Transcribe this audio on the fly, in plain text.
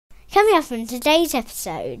Coming up in today's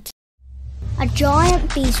episode. A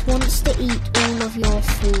giant beast wants to eat all of your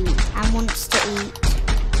food and wants to eat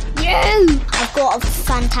you! I've got a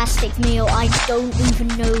fantastic meal. I don't even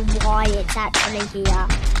know why it's actually here.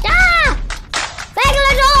 Ah!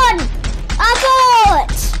 Megalodon!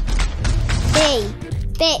 Abort!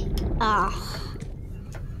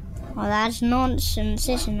 Well, that's nonsense,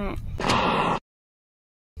 isn't it?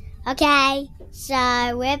 Okay,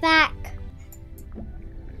 so we're back.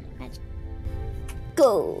 Let's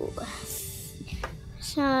go.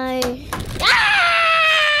 So,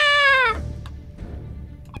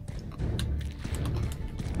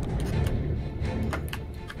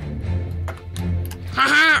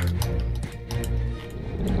 haha!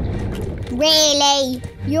 Really?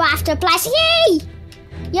 You have to blast me?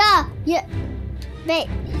 Yeah. Wait.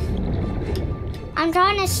 I'm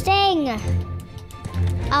trying to sting.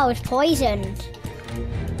 Oh, it's poisoned.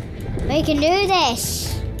 We can do this.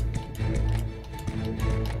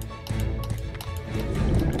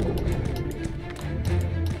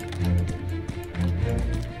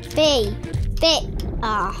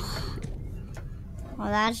 Well,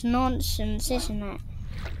 that's nonsense, isn't it?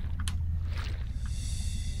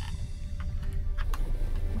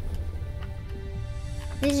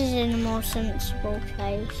 This is in a more sensible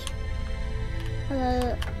place.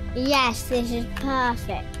 Yes, this is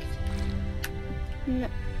perfect. No,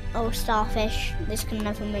 oh, starfish. This can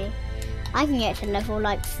level me. I can get to level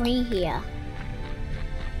like 3 here.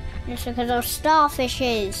 Just because of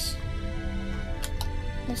starfishes.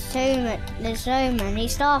 There's so many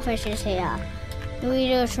starfishes here. We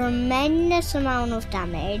do a tremendous amount of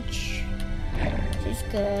damage, which is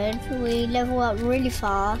good. We level up really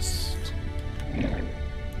fast.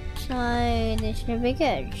 So this should be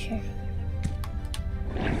good.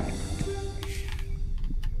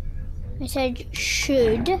 I said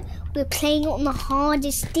should. We're playing on the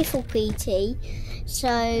hardest difficulty, so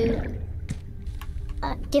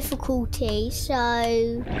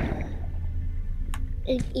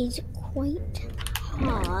it is quite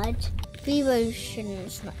hard. Bevo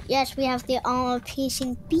shouldn't. Yes, we have the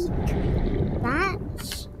armor-piercing beak.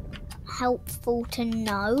 That's helpful to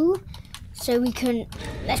know. So we can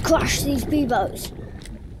let's crush these Bebos.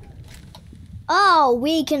 Oh,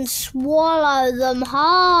 we can swallow them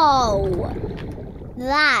whole.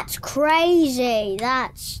 That's crazy.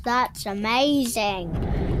 That's amazing.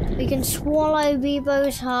 We can swallow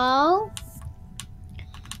Bebos whole.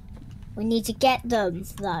 We need to get them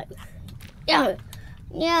though.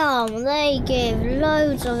 Yum, they give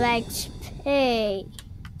loads of XP.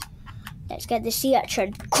 Let's get the sea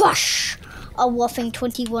urchin. Crush! A whopping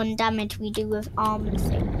 21 damage we do with armor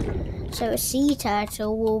thing. So a sea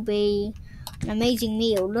turtle will be an amazing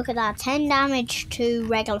meal. Look at that, 10 damage to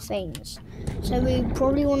regular things. So we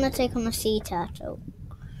probably want to take on a sea turtle.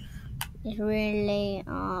 It's really,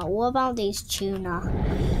 what about these tuna?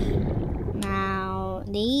 Now,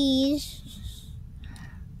 these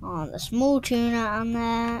are the small tuna and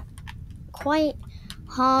they're quite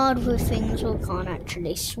hard with things we can't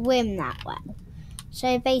actually swim that well.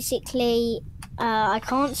 So basically, I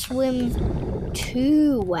can't swim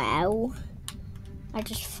too well. I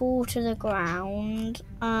just fall to the ground.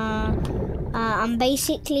 I'm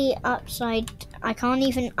basically upside. I can't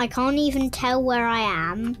even tell where I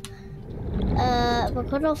am.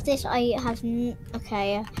 Because of this, I have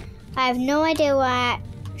no idea where I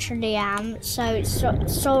actually am. So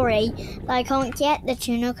sorry that I can't get the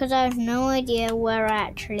tuna because I have no idea where I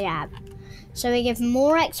actually am. So we give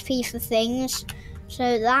more XP for things.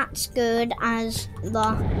 So that's good, as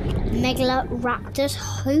the Megalograptus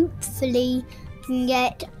hopefully can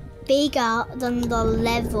get bigger than the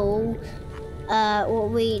level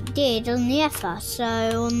what we did on the effort. So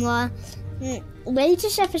on the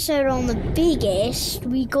latest episode on the biggest,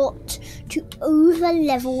 we got to over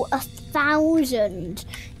level 1,000.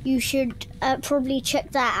 You should probably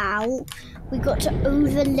check that out. We got to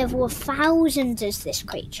over level 1,000 as this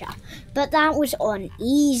creature, but that was on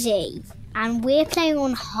easy. And we're playing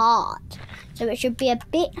on hard, so it should be a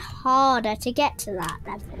bit harder to get to that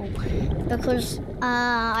level because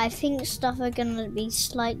I think stuff are gonna be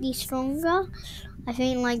slightly stronger. I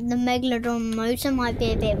think like the Megalodon motor might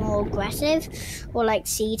be a bit more aggressive, or like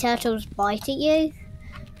sea turtles bite at you.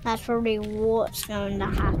 That's probably what's going to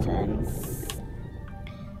happen.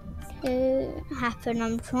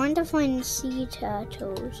 I'm trying to find sea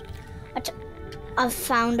turtles. I've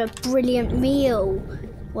found a brilliant meal.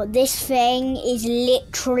 Well, this thing is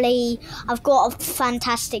literally, I've got a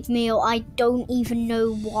fantastic meal. I don't even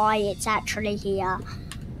know why it's actually here.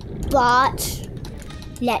 But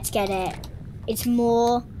let's get it. It's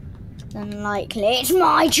more than likely. It's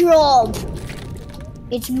my job.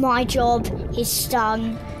 It's my job. He's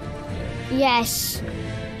stung. Yes.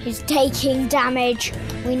 He's taking damage.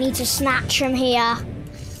 We need to snatch him here.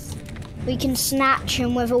 We can snatch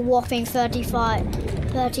him with a whopping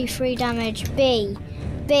 33 damage. B.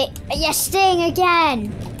 Yes, sting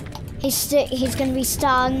again. He's going to be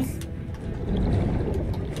stung.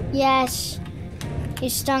 Yes.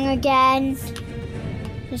 He's stung again.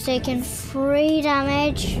 He's taken 3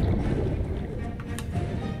 damage.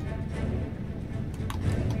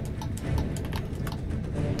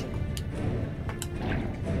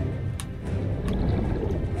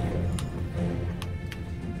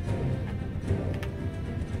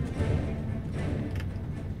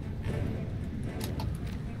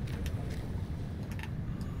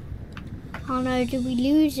 Oh no, did we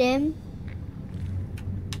lose him?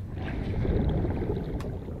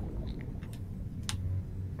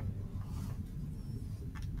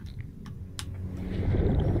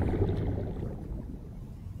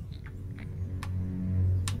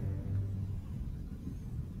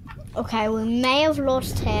 Okay, we may have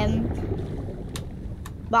lost him.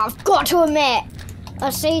 But I've got to admit,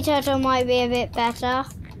 a sea turtle might be a bit better.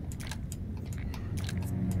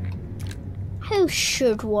 Who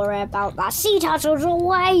should worry about that? Sea turtles are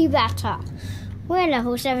way better. We're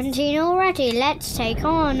level 17 already. Let's take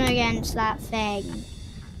on against that thing.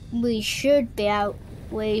 We should be able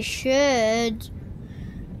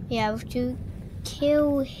to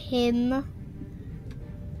kill him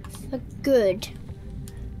for good.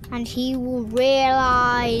 And he will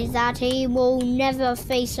realise that he will never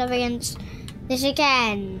face up against this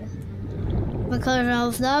again.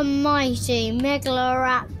 Because of the Mighty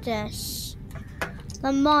Megalograptus.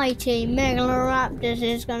 The Mighty Megalograptus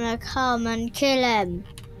is gonna come and kill him.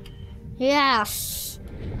 Yes.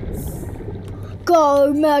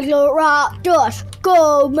 Go Megalograptus!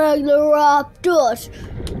 Go Megalograptus!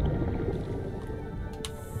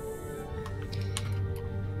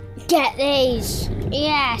 Get these!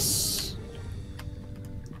 Yes!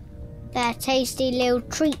 They're tasty little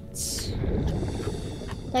treats.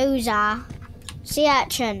 Those are sea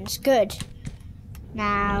urchins. Good.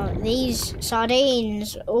 Now, these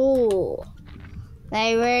sardines, oh,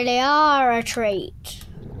 they really are a treat.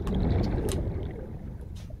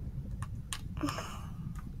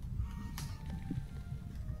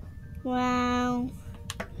 Well,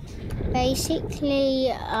 basically,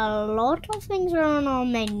 a lot of things are on our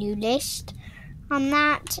menu list, and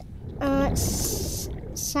that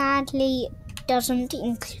sadly doesn't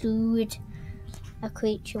include a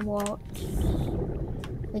creature what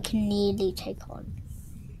we can nearly take on.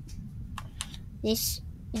 This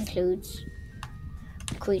includes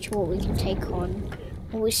a creature what we can take on,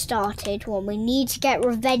 what we started, what we need to get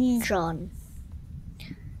revenge on.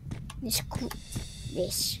 This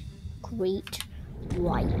great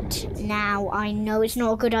white. Now, I know it's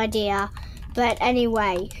not a good idea, but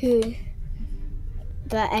anyway,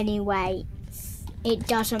 it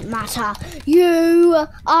doesn't matter. You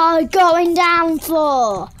are going down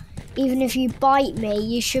for. Even if you bite me,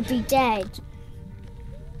 you should be dead.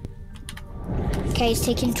 Okay, he's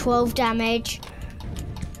taking 12 damage.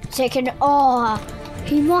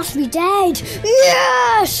 He must be dead.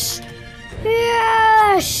 Yes!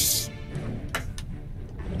 Yes!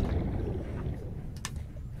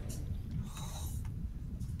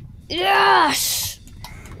 Yes!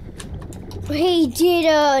 He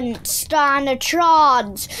didn't stand a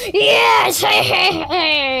chance. Yes!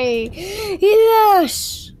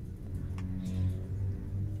 Yes!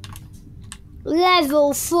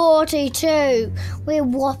 Level 42. We're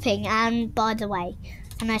whopping. And by the way,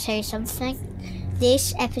 can I tell you something?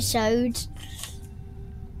 This episode,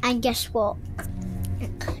 and guess what?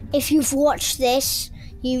 If you've watched this,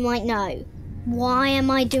 you might know. Why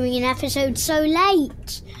am I doing an episode so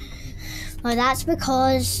late? Well, that's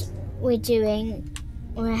because we're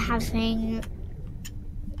having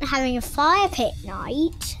a fire pit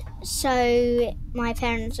night. So my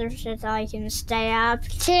parents have said I can stay up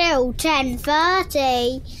till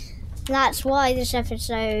 10:30. That's why this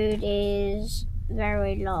episode is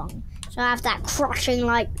very long. So I have that crushing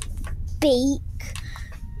like beak.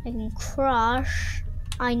 I can crush.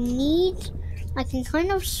 I can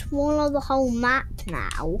kind of swallow the whole map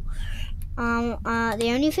now. The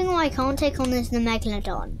only thing I can't take on is the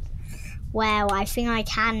Megalodon. Well, I think I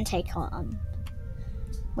can take on.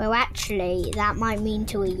 Well, actually, that might mean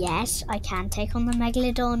to a yes. I can take on the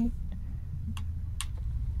Megalodon.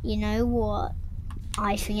 You know what?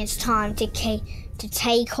 I think it's time to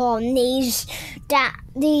take on these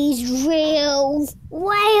real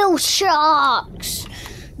whale sharks.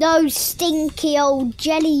 Those stinky old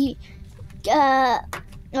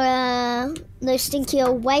those stinky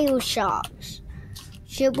old whale sharks.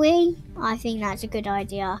 Should we? I think that's a good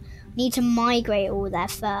idea. Need to migrate all there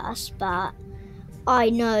first, but I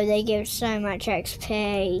know they give so much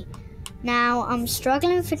XP. Now, I'm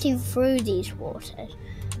struggling fitting through these waters.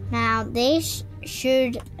 Now, this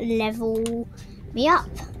should level me up.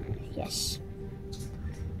 Yes.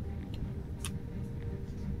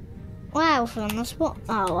 Wow, I found the spot.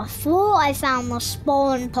 Oh, I thought I found the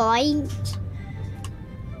spawn point.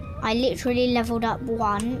 I literally leveled up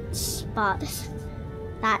once, but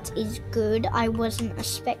that is good. I wasn't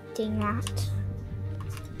expecting that.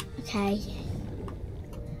 Okay.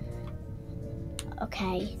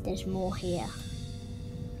 Okay, there's more here.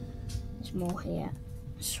 There's more here.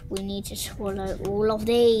 So we need to swallow all of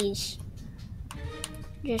these.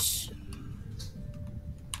 Just...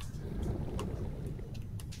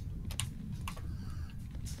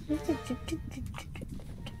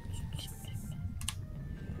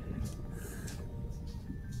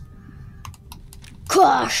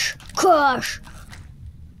 Crush! Crush!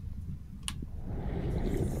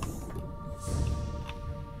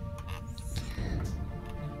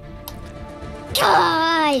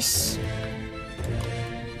 Guys!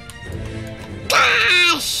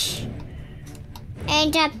 Gosh!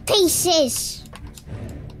 Into pieces!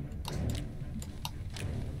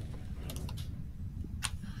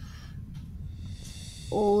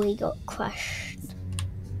 Oh, we got crushed.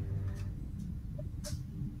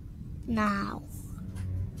 Now.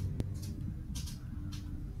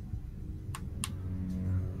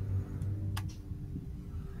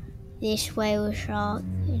 This whale shark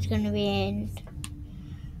is going to be in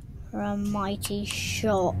for a mighty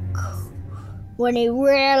shock when he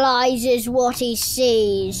realizes what he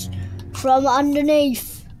sees from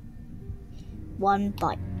underneath. One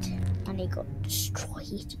bite and he got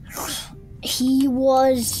destroyed. He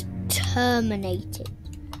was terminated.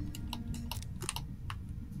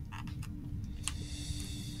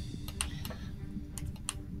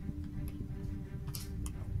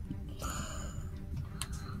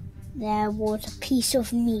 There was a piece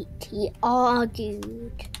of meat, he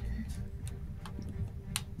argued.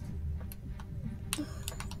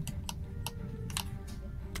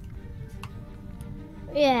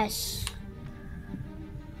 Yes.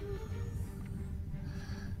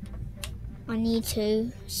 I need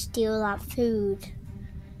to steal that food.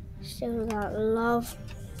 Steal that lovely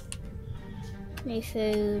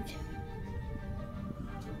food.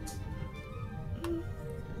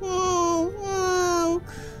 No, no,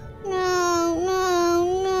 no,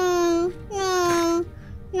 no, no, no,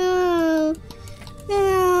 no,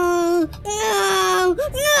 no, no,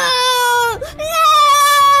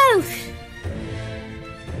 no!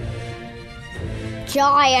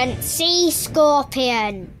 Giant sea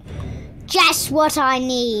scorpion. Just what I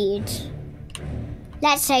need.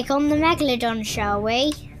 Let's take on the Megalodon, shall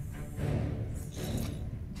we?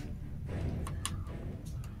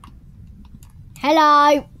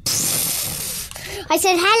 Hello. I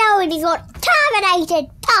said hello and he got terminated,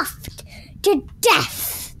 puffed to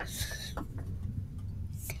death.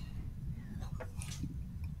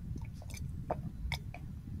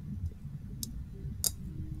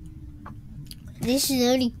 This is the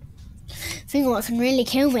only thing that can really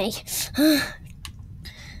kill me.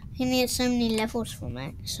 You get so many levels from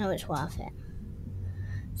it, so it's worth it.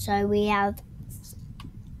 So we have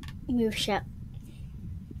move ship.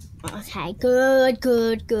 Okay, good.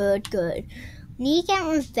 We need to get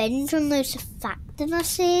revenge on those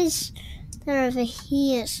factinuses. They're over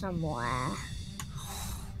here somewhere.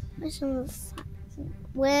 Where's some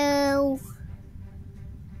well,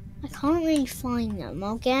 I can't really find them.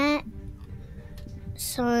 I'll get.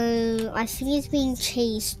 So I think it's being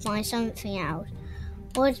chased by something else.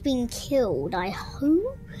 Or it's been killed, I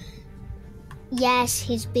hope. Yes,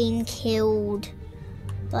 he's been killed.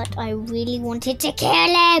 But I really wanted to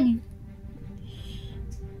kill him.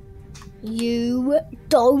 You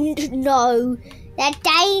don't know the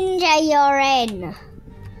danger you're in.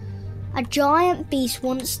 A giant beast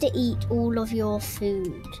wants to eat all of your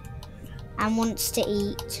food. And wants to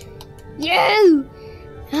eat you.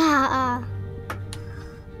 Look at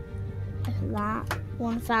that.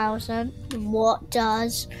 1,000. And what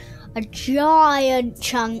does a giant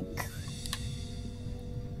chunk?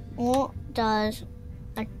 What does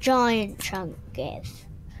a giant chunk give?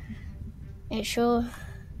 It's sure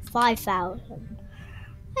 5,000.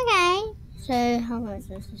 Okay. So how much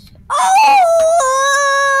does this? Oh!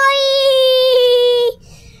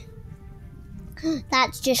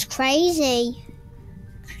 That's just crazy.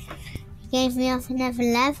 It gave me up another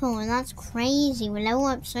level, and that's crazy. We level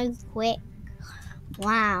up so quick.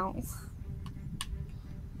 Wow.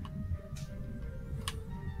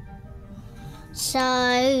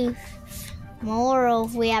 So More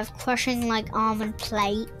of we have crushing like armored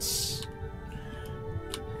plates.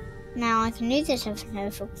 Now I can do this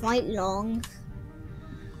episode for quite long.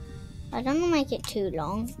 I don't want to make it too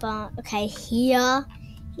long, but okay, here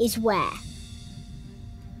is where.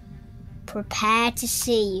 Prepare to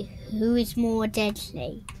see who is more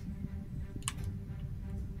deadly.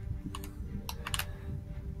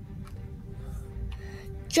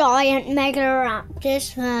 Giant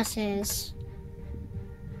Megalograptus versus,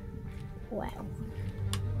 well,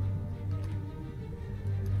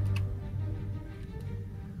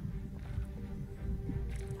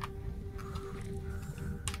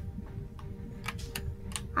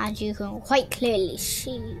 as you can quite clearly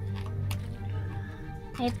see,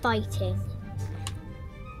 they're biting.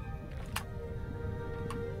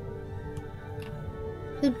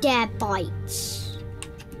 Who dare bites?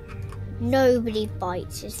 Nobody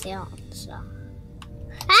bites is the answer.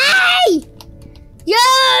 Hey! You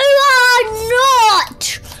are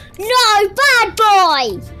not! No, bad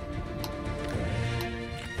boy!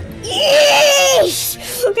 Yes!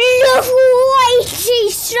 Level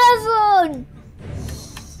 87!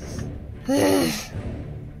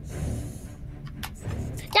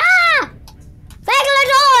 Ah!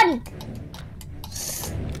 Megalodon!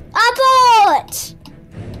 Abort!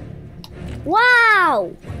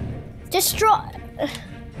 Wow! Destroyed,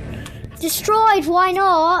 why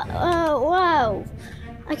not? Wow.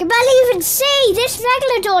 I can barely even see! This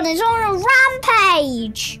Megalodon is on a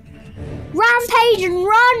rampage! Rampage and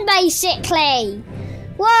run, basically!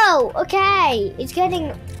 Whoa, okay. It's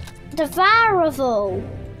getting devourable.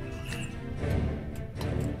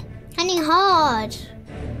 Getting hard.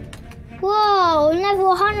 Whoa, level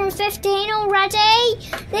 115 already?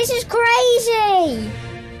 This is crazy!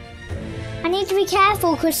 I need to be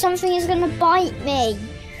careful because something is going to bite me.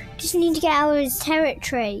 Just need to get out of his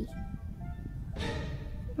territory.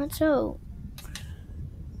 That's all.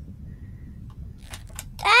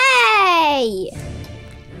 Hey!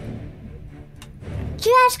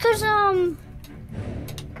 Just because,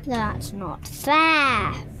 that's not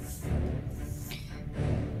fair.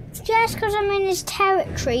 Just because I'm in his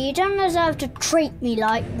territory, you don't deserve to treat me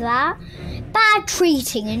like that. Bad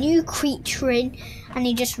treating a new creature in, and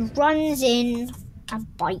he just runs in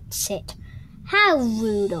and bites it. How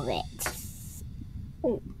rude of it.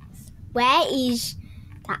 Ooh. Where is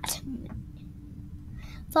that?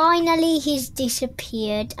 Finally, he's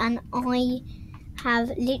disappeared, and I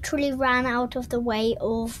have literally ran out of the way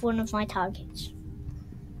of one of my targets.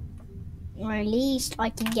 Or at least I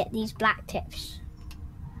can get these black tips.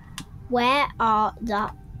 Where are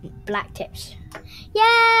the black tips?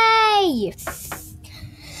 Yay!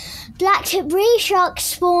 Black tip reshock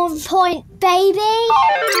spawn point, baby!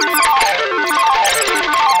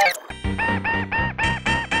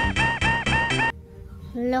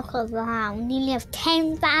 Look at that, we nearly have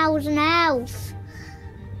 10,000 health.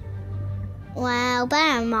 Well,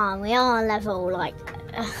 bear in mind, we are level like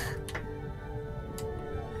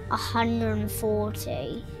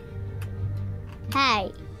 140.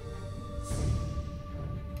 Hey.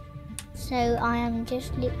 So I am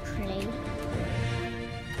just literally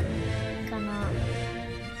gonna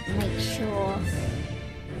make sure.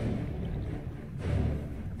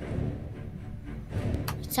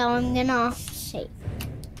 So I'm gonna see.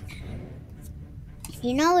 If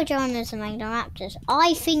you know which one is the Megalograptus,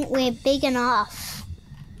 I think we're big enough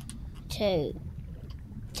to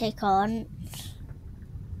take on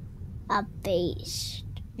a beast.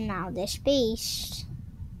 Now this beast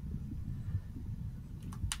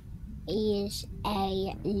is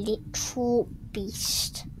a literal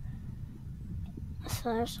beast.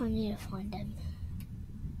 First I need to find him.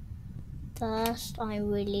 First I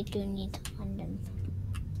really do need to find him.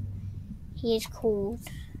 He is called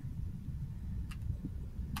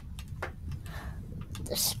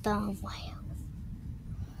the sperm whale.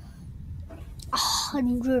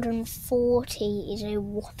 140 is a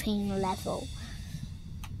whopping level.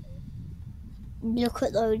 Look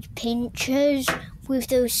at those pinchers with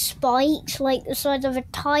those spikes like the size of a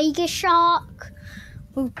tiger shark.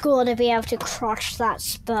 We've got to be able to crush that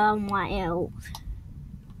sperm whale.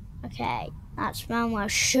 Okay, that sperm whale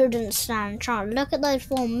shouldn't stand a chance. Look at those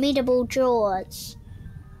formidable jaws.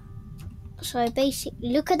 So basically,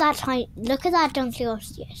 look at that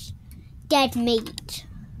Dunkleosteus. Dead meat.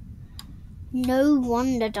 No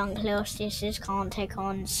wonder Dunkleosteuses can't take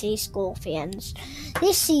on sea scorpions.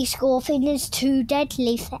 This sea scorpion is too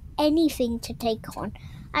deadly for anything to take on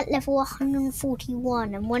at level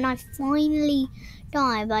 141. And when I finally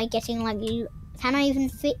die by getting like, can I even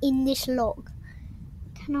fit in this log?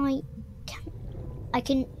 I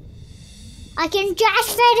can just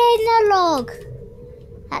fit in the log.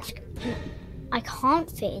 That's I can't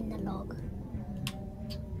fit in the log.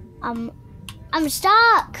 I'm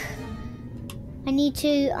stuck. I need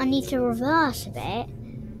to reverse a bit.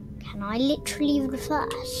 Can I literally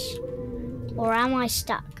reverse? Or am I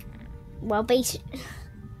stuck? Well, basically,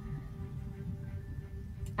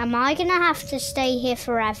 am I gonna have to stay here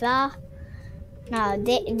forever? No,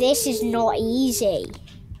 this is not easy.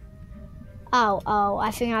 Oh,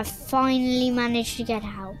 I think I've finally managed to get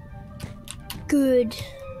out. Good.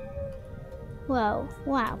 Whoa,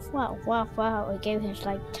 wow. It gave us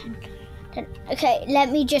like 10. Okay,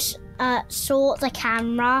 let me just sort the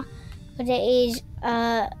camera, but it is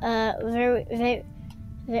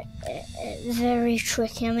very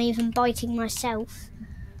tricky. I'm even biting myself.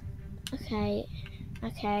 Okay, I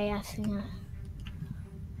think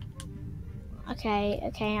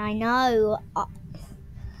okay, I know.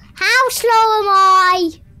 How slow am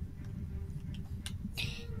I?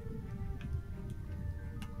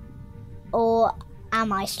 Or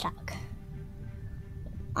am I stuck?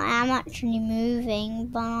 I am actually moving,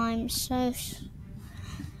 but I'm so...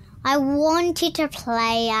 I wanted to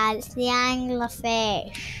play as the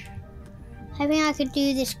anglerfish. Hoping I could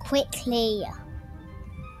do this quickly.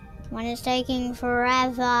 When it's taking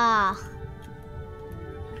forever.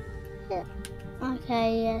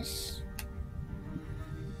 Okay, yes.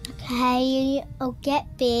 Okay, I'll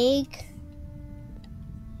get big.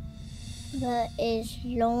 But as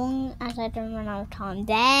long as I don't run out of time.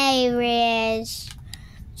 There he is.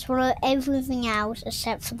 Swallow everything else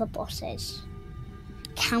except for the bosses.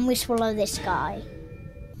 Can we swallow this guy?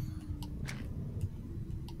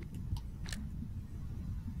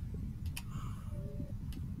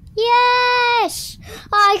 Yes!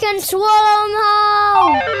 I can swallow them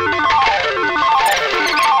all!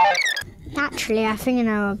 Naturally, I think I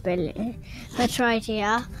know my ability. Let's try it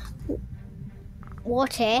here.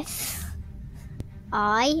 What if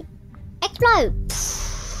I explode?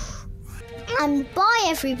 And bye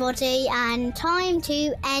everybody, and time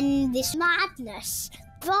to end this madness.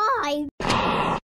 Bye!